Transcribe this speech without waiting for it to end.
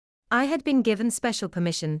I had been given special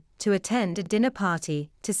permission to attend a dinner party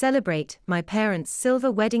to celebrate my parents' silver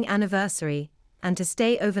wedding anniversary and to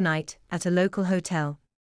stay overnight at a local hotel.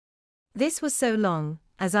 This was so long,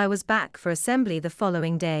 as I was back for assembly the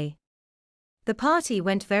following day. The party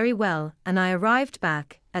went very well, and I arrived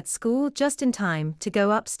back at school just in time to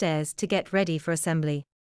go upstairs to get ready for assembly.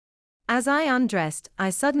 As I undressed, I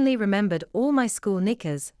suddenly remembered all my school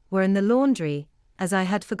knickers were in the laundry, as I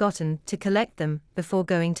had forgotten to collect them before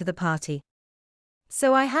going to the party.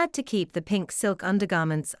 So I had to keep the pink silk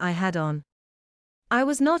undergarments I had on. I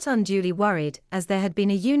was not unduly worried, as there had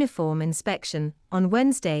been a uniform inspection on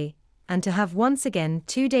Wednesday, and to have once again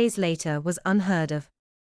 2 days later was unheard of.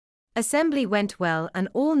 Assembly went well and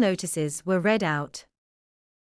all notices were read out.